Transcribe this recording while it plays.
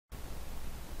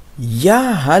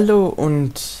Ja, hallo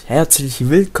und herzlich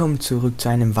willkommen zurück zu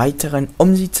einem weiteren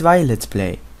OMSI2 Let's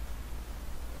Play.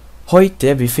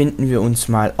 Heute befinden wir uns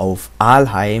mal auf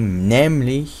Aalheim,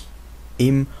 nämlich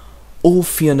im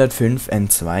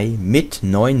O405N2 mit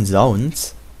neuen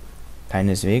Sounds.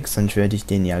 Keineswegs, sonst würde ich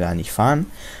den ja gar nicht fahren.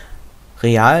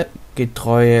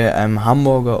 Realgetreue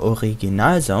Hamburger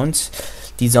Original-Sounds.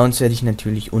 Die Sounds werde ich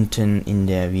natürlich unten in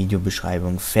der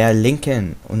Videobeschreibung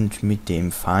verlinken. Und mit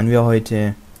dem fahren wir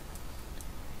heute.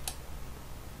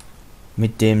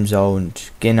 Mit dem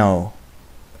Sound, genau.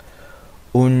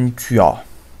 Und ja,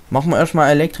 machen wir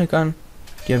erstmal Elektrik an.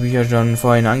 Die habe ich ja schon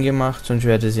vorhin angemacht, sonst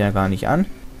hört es ja gar nicht an.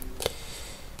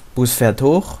 Bus fährt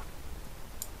hoch.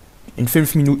 In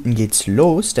 5 Minuten geht's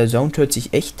los. Der Sound hört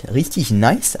sich echt richtig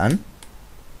nice an.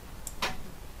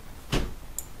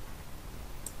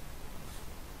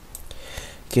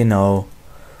 Genau.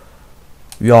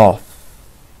 Ja.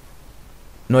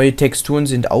 Neue Texturen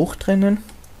sind auch drinnen,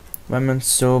 wenn man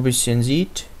es so ein bisschen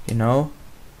sieht. Genau.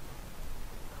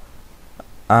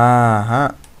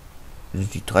 Aha. Das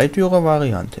ist die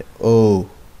Dreitürer-Variante. Oh.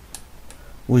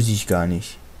 Wusste ich gar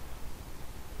nicht.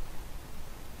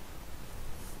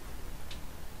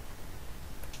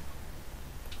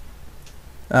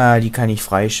 Ah, die kann ich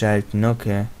freischalten.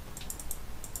 Okay.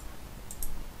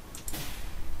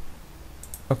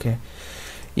 Okay.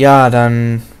 Ja,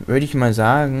 dann würde ich mal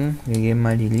sagen, wir geben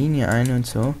mal die Linie ein und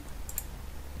so.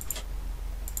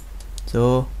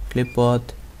 So,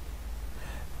 Clipboard.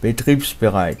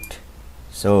 Betriebsbereit.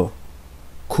 So.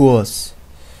 Kurs.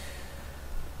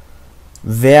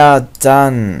 Wer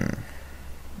dann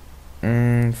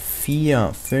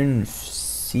 4, 5,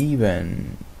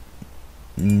 7,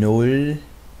 0,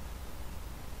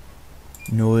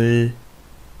 0,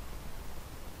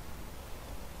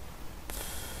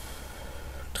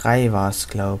 3 war es,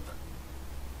 glaub.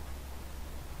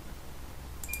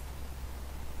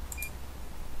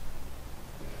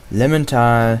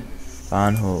 Lemmental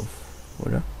Bahnhof,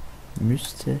 oder?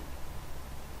 Müsste.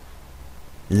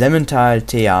 Lemmental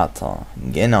Theater,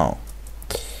 genau.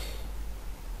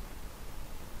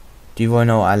 Die wollen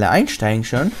auch alle einsteigen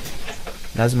schon.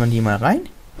 Lassen wir die mal rein.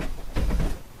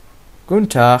 Guten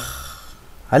Tag.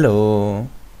 Hallo.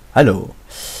 Hallo.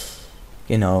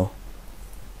 Genau.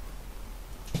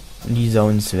 Und die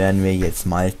Sounds werden wir jetzt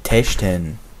mal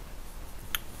testen.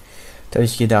 Da habe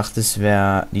ich gedacht, das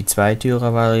wäre die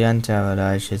Zweitürer-Variante, aber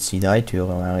da ist jetzt die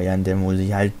Dreitürer-Variante, muss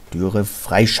ich halt Türe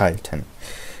freischalten.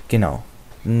 Genau.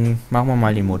 Machen wir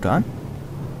mal den Motor an.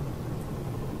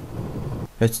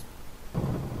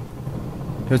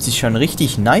 Hört sich schon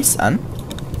richtig nice an.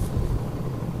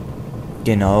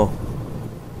 Genau.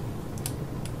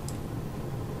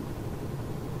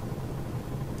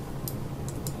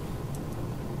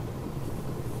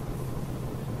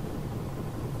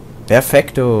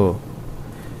 Perfekto.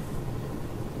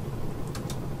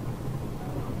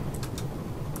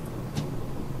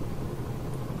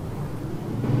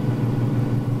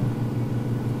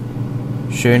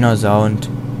 Schöner Sound.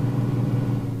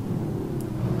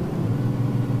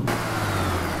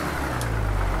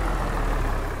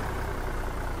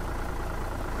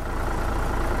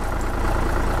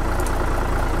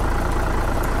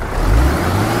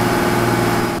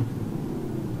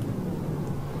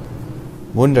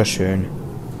 Wunderschön.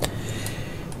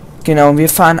 Genau, wir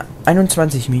fahren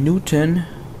 21 Minuten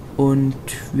und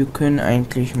wir können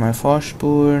eigentlich mal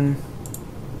vorspulen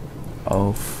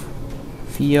auf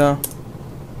 4.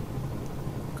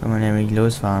 Kann man nämlich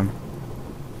losfahren.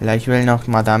 Vielleicht will noch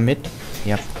mal da mit.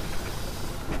 Ja.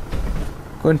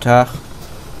 Guten Tag.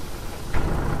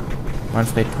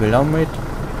 Manfred will auch mit.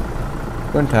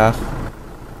 Guten Tag.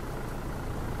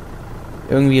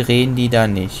 Irgendwie reden die da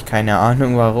nicht. Keine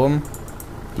Ahnung warum.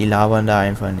 Die labern da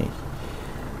einfach nicht.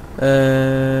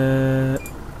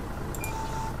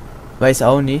 Weiß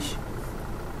auch nicht.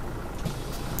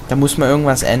 Da muss man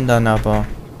irgendwas ändern, aber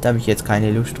da habe ich jetzt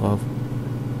keine Lust drauf.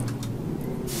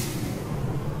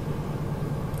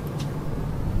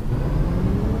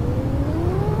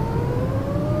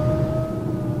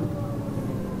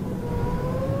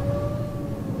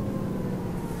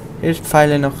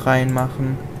 Hilfspfeile noch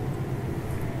reinmachen.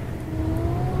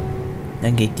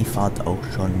 Dann geht die Fahrt auch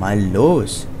schon mal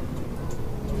los.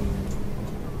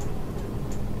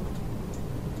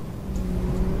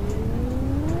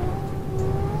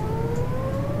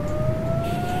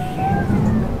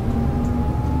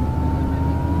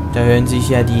 Da hören sich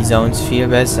ja die Sounds viel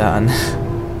besser an.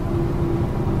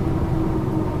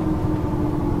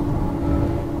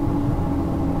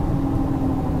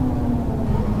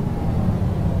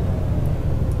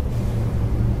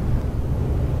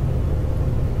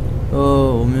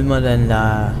 Oh, immer dann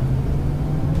da.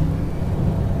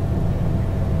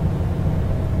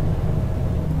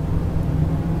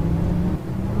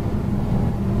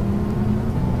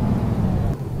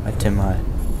 Warte mal.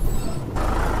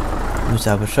 Muss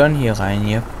aber schon hier rein,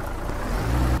 hier.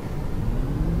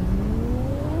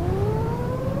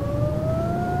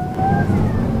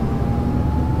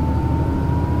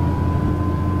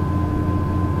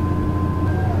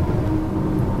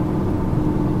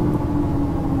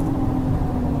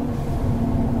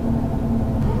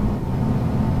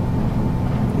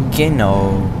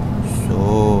 Genau.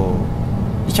 So.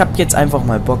 Ich habe jetzt einfach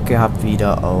mal Bock gehabt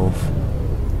wieder auf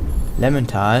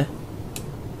Lemmental.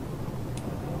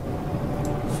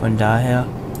 Von daher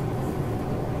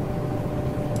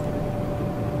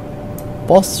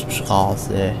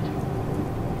Poststraße.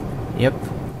 Yep.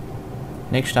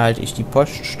 Nächster Halt ist die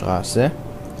Poststraße.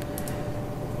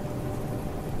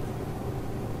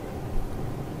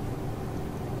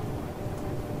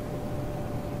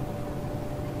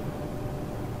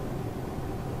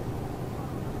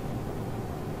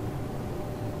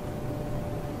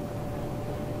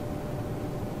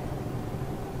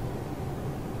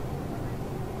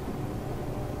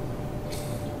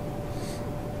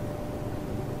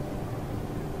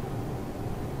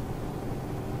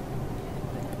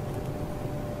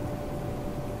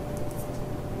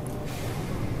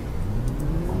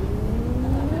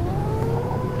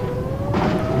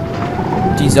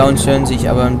 Die Sounds hören sich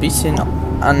aber ein bisschen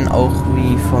an, auch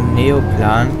wie vom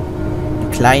Neoplan.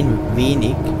 Ein klein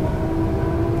wenig.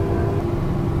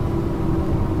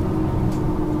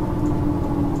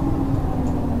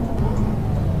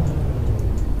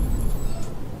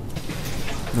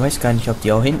 Ich weiß gar nicht, ob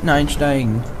die auch hinten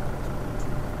einsteigen.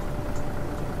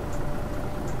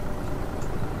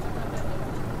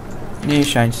 Nee,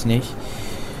 scheint's nicht.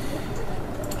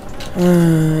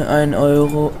 1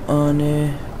 Euro, oh ne.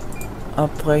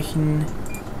 Abbrechen.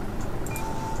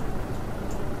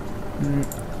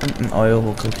 Und 1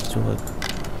 Euro kriegst du zurück.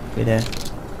 Bitte.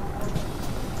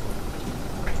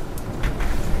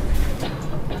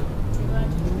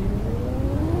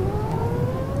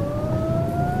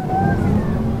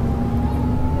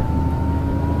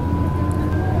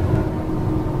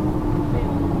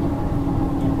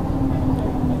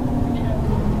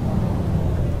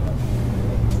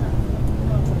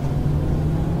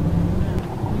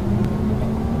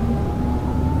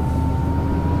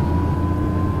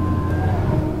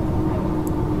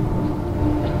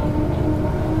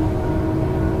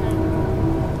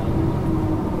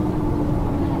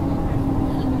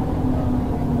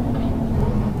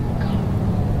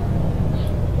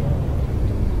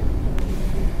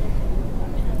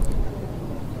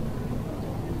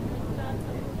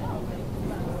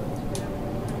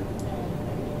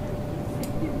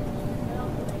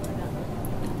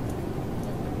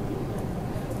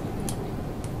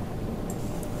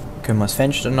 Können wir das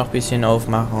Fenster noch ein bisschen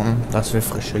aufmachen, dass wir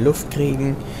frische Luft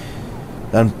kriegen.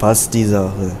 Dann passt die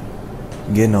Sache.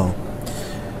 Genau.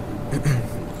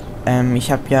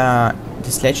 Ich habe ja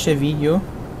das letzte Video,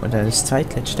 oder das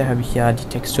zweitletzte, habe ich ja die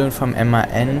Texturen vom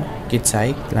MAN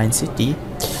gezeigt, Line City.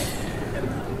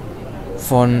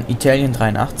 Von Italien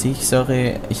 83.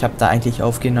 Sorry, ich habe da eigentlich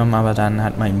aufgenommen, aber dann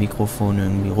hat mein Mikrofon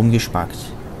irgendwie rumgespackt.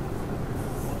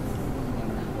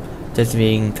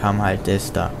 Deswegen kam halt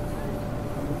das da.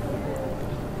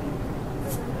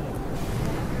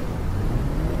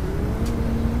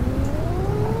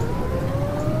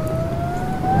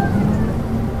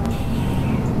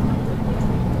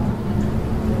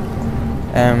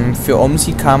 Für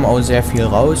OMSI kam auch sehr viel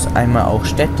raus. Einmal auch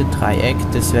Städte-Dreieck.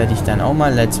 Das werde ich dann auch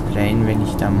mal let's playen, wenn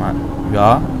ich da mal...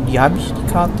 Ja, die habe ich,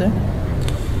 die Karte.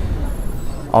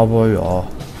 Aber ja.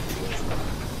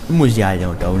 Muss ich halt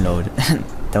auch downloaden.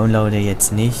 Downloade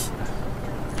jetzt nicht.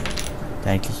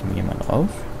 Da klickt mir jemand drauf.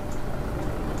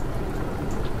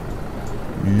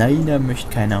 Nein, da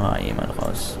möchte keiner jemand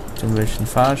raus. Zum Beispiel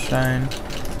Fahrschein.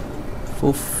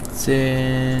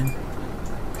 15...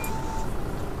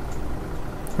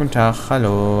 Guten Tag,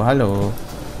 hallo, hallo.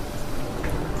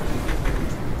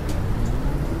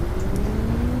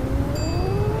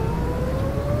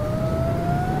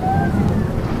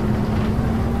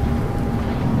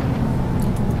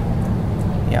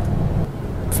 Ja.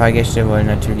 Fahrgäste wollen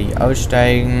natürlich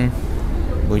aussteigen,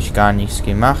 wo ich gar nichts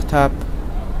gemacht habe.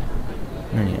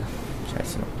 Nun ja,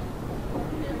 scheiße.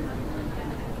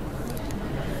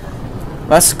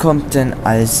 Was kommt denn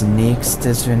als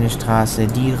nächstes für eine Straße?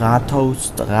 Die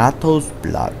Rathausplatz.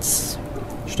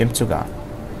 Stimmt sogar.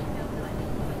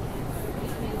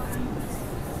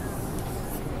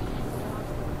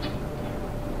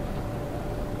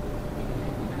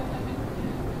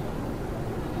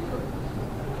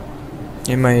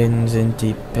 Immerhin sind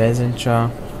die Passenger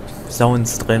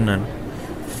Sounds drinnen.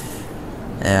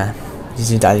 Ja, die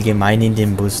sind allgemein in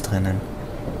dem Bus drinnen.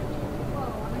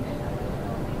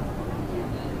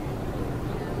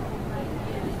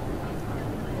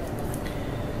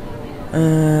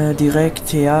 Direkt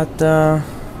Theater.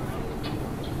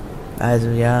 Also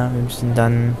ja, wir müssen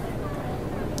dann,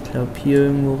 ich glaube, hier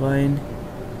irgendwo rein.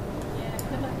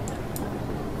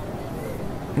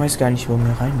 Ich weiß gar nicht, wo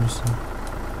wir rein müssen.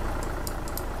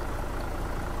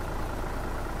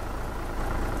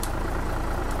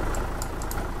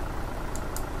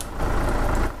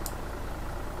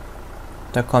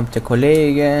 Da kommt der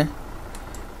Kollege.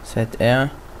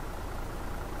 ZR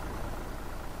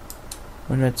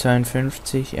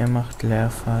 152, er macht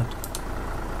Leerfahrt.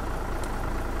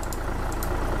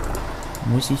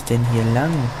 Muss ich denn hier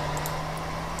lang?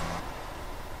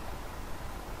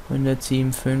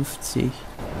 157.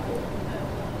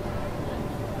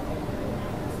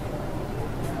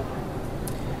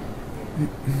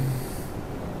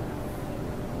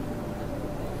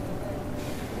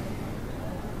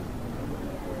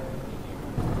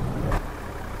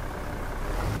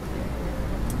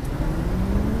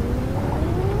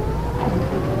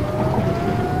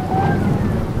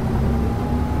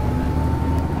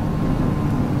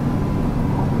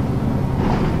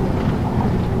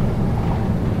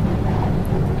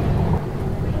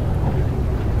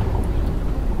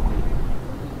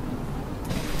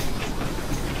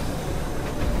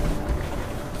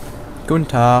 Guten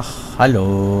Tag,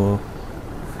 hallo.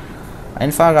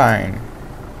 Einfach rein.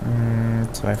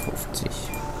 2,50.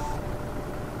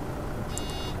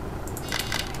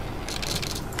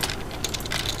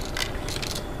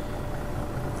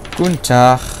 Guten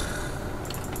Tag.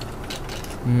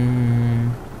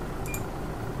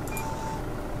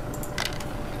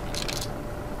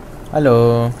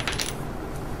 Hallo.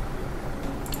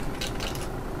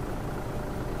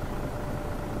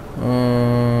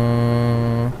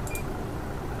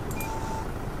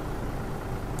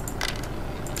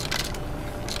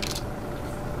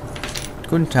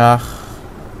 Guten Tag.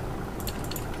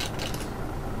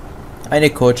 Eine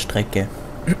Kurzstrecke.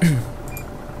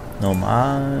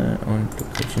 Normal und du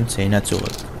kriegst einen Zehner zurück.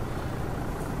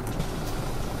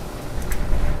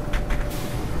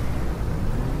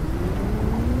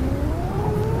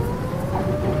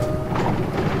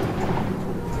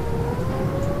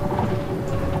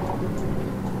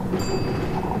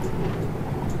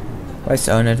 Weiß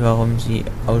auch nicht, warum sie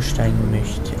aussteigen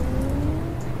möchte.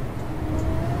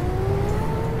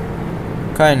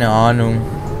 Keine Ahnung.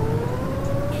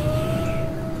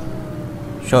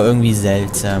 Schon irgendwie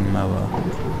seltsam, aber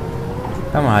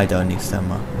kann man halt auch nichts da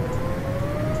machen.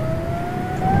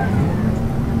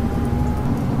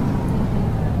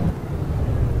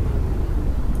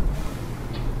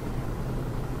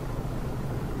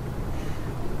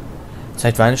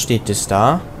 Seit wann steht es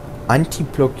da?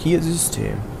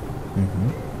 Anti-Blockiersystem.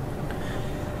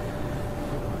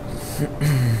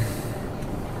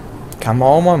 Kann man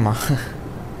auch mal machen.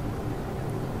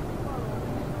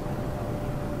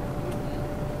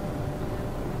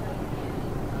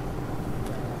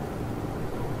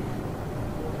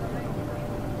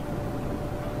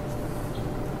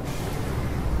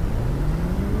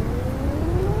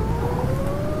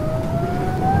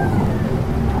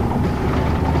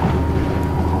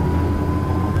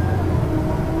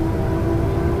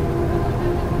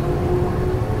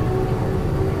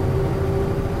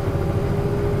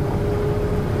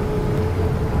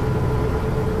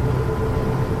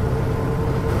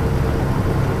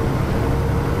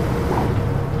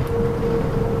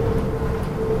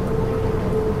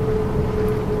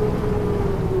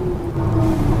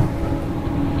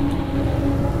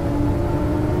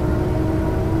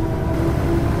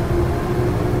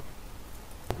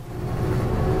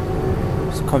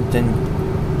 Kommt denn?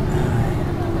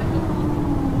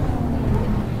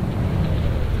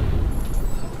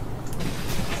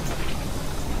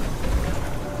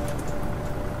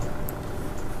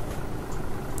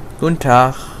 Guten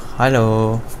Tag,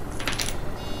 hallo.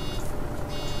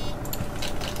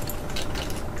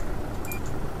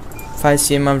 Falls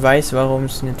jemand weiß, warum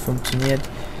es nicht funktioniert,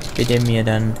 bitte mir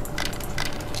dann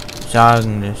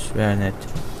sagen, das wäre nett.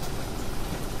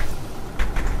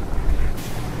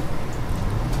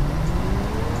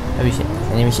 Habe ich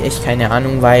nämlich echt keine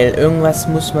Ahnung, weil irgendwas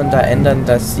muss man da ändern,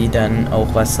 dass sie dann auch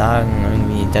was sagen.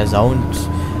 Irgendwie der Sound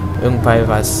irgendwann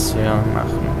was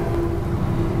machen.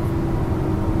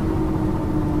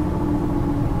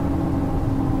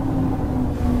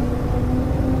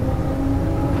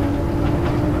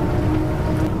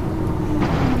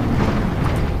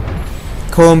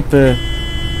 Kumpel.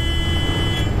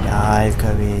 Ja,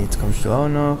 LKW, jetzt kommst du auch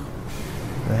noch.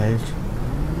 Welt.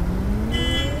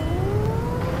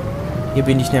 Hier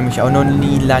bin ich nämlich auch noch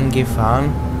nie lang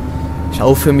gefahren. Ist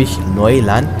auch für mich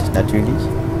Neuland, natürlich.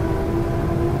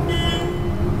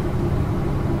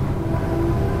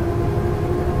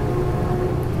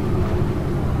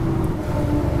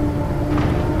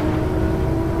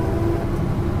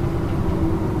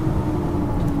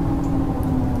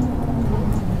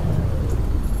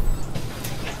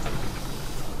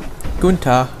 Guten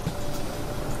Tag.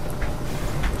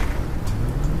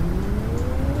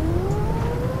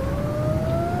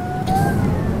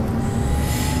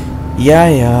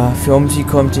 Ja, für OMSI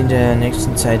kommt in der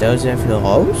nächsten Zeit auch sehr viel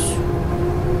raus.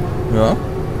 Ja.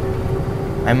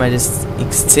 Einmal das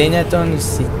X10-Addon,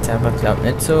 das sieht aber glaube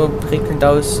nicht so prickelnd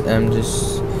aus.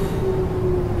 Das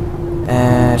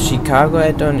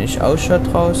Chicago-Addon ist auch schon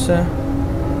draußen.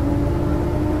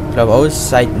 Ich glaube auch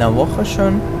seit einer Woche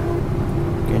schon.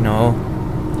 Genau.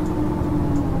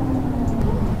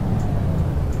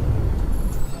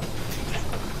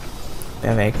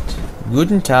 Perfekt.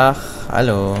 Guten Tag.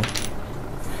 Hallo.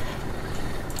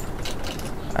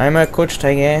 Einmal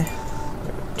Kurzstrecke.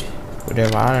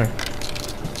 Gute Wahl.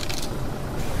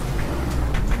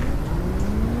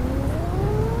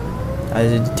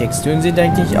 Also die Texturen sind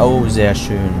eigentlich auch sehr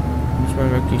schön. Muss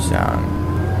man wirklich sagen.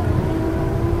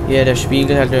 Hier, der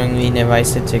Spiegel hat irgendwie eine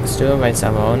weiße Textur. Weiß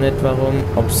aber auch nicht warum.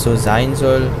 Ob es so sein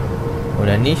soll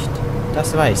oder nicht.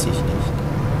 Das weiß ich nicht.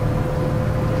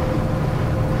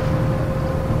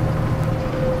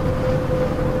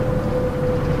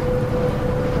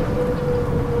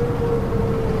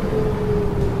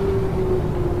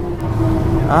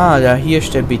 Ah, da hier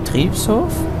ist der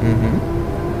Betriebshof. Mhm.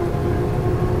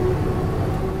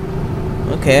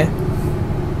 Okay.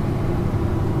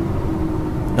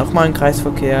 Nochmal ein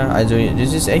Kreisverkehr. Also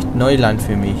das ist echt Neuland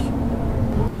für mich.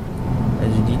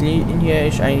 Also die Linie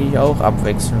ist eigentlich auch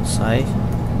abwechslungsreich.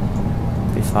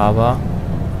 Befahrbar.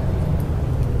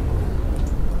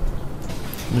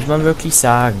 Muss man wirklich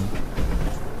sagen.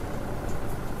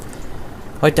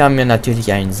 Heute haben wir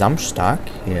natürlich einen Samstag.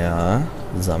 Ja,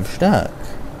 Samstag.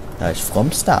 Da ist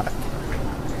Frommstag.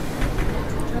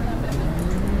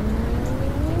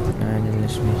 Nein, den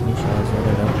lässt mich nicht aus,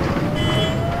 oder?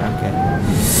 Danke.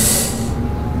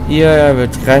 Hier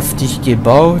wird kräftig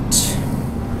gebaut.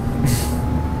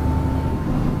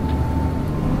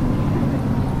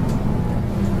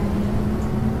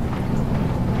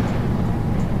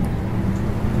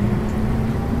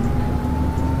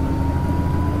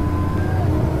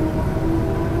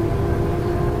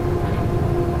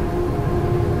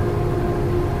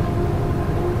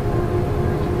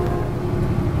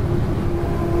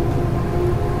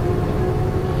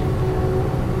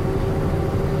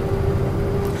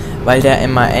 Weil der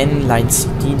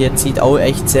MAN-Line-CD, der zieht auch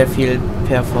echt sehr viel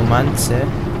Performance.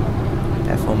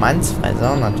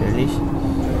 Performance-Fresser natürlich.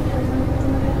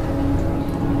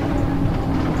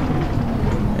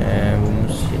 Wo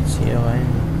muss ich jetzt hier rein?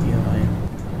 Hier rein.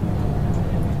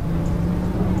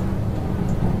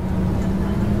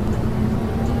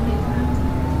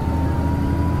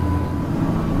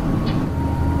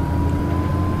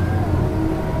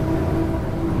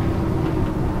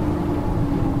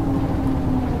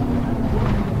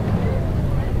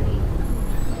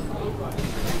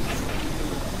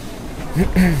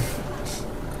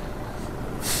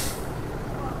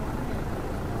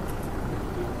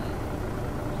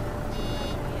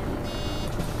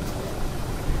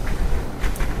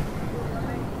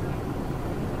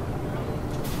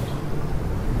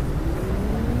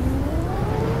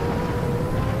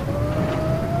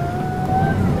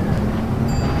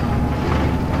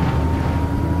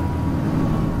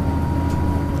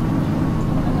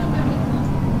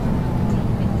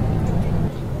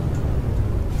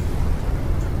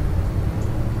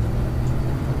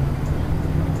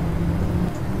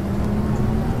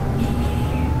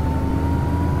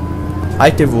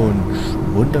 Haltewunsch.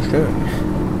 Wunderschön.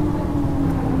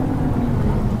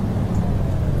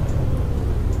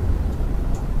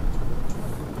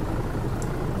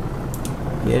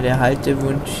 Hier der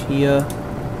Haltewunsch hier.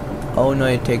 Auch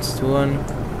neue Texturen.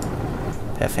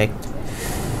 Perfekt.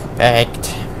 Perfekt.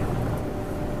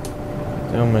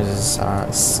 So muss es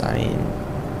sein.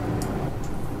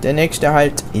 Der nächste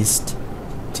Halt ist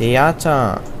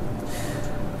Theater.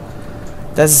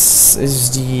 Das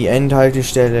ist die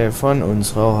Endhaltestelle von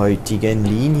unserer heutigen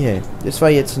Linie. Das war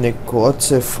jetzt eine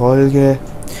kurze Folge,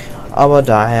 aber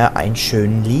daher einen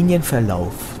schönen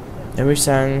Linienverlauf. Dann würde ich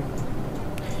sagen,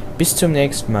 bis zum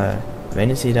nächsten Mal, wenn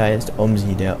es wieder ist,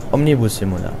 OMSI, der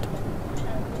Omnibus-Simulator.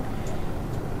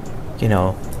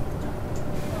 Genau.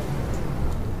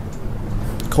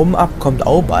 Krumm ab kommt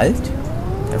auch bald.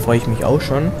 Da freue ich mich auch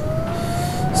schon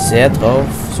sehr drauf,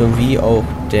 sowie auch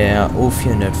der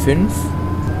O405.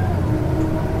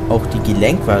 Auch die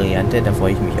Gelenkvariante, da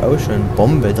freue ich mich auch schon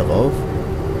Bombe drauf.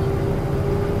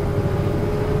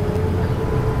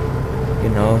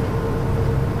 Genau.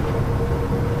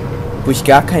 Wo ich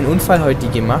gar keinen Unfall heute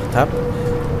gemacht habe,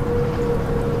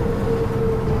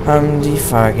 haben die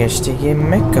Fahrgäste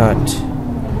gemeckert.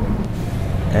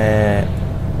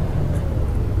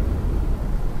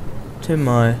 Warte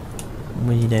mal.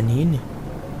 Wo muss ich denn hin?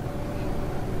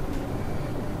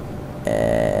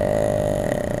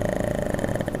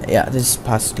 Ja, das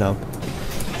passt, glaub.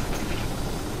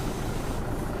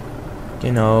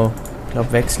 Genau. Ich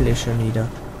glaube, wechsle ich schon wieder.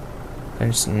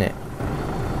 Kannst du, ne.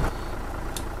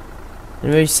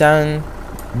 Dann würde ich sagen,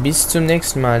 bis zum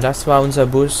nächsten Mal. Das war unser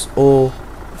Bus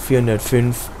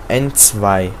O405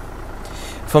 N2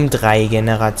 vom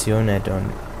Drei-Generationen-Addon.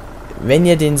 Wenn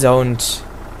ihr den Sound,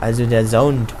 also der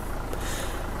Sound,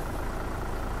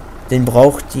 den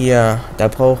braucht ihr, da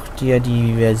braucht ihr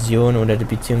die Version oder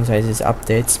beziehungsweise das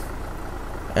Updates,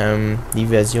 die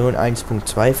Version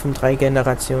 1.2 vom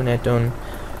Drei-Generationen-Addon.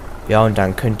 Ja, und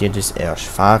dann könnt ihr das erst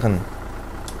fahren.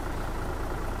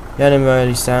 Ja, dann würde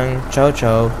ich sagen, ciao,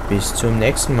 ciao, bis zum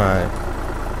nächsten Mal.